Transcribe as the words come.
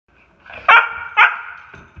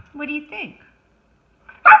What do you think?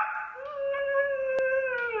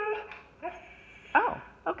 Oh,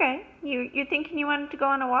 okay. You're thinking you wanted to go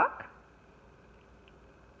on a walk?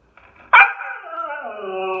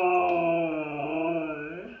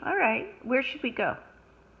 All right. Where should we go?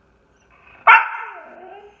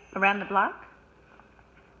 Around the block?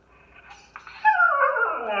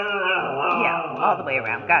 Yeah, all the way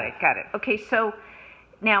around. Got it. Okay, so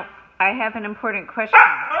now I have an important question.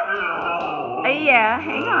 Yeah,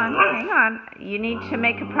 hang on. You need to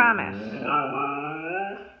make a promise.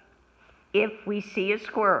 If we see a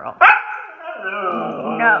squirrel.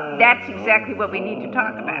 No, that's exactly what we need to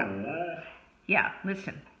talk about. Yeah,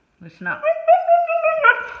 listen up.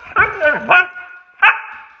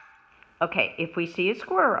 Okay, if we see a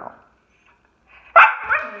squirrel.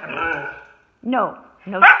 No,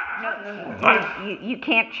 you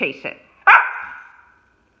can't chase it.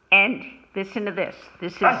 And listen to this.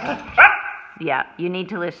 Yeah, you need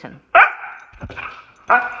to listen.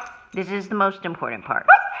 This is the most important part.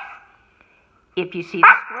 If you see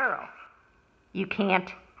the squirrel, you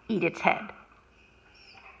can't eat its head.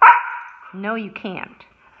 No, you can't.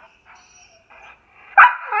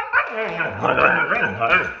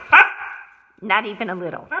 Not even a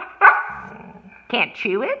little. Can't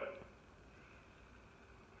chew it?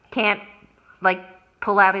 Can't,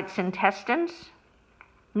 pull out its intestines?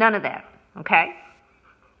 None of that, okay?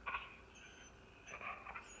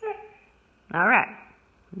 All right,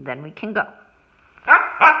 then we can go.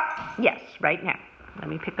 Yes, right now. Let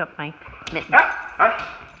me pick up my mitten.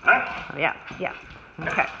 Oh, yeah.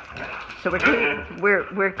 Okay. So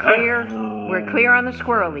we're clear on the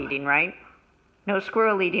squirrel eating, right? No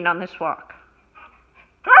squirrel eating on this walk.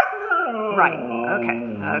 Right.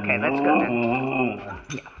 Okay, let's go then.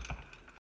 Yeah.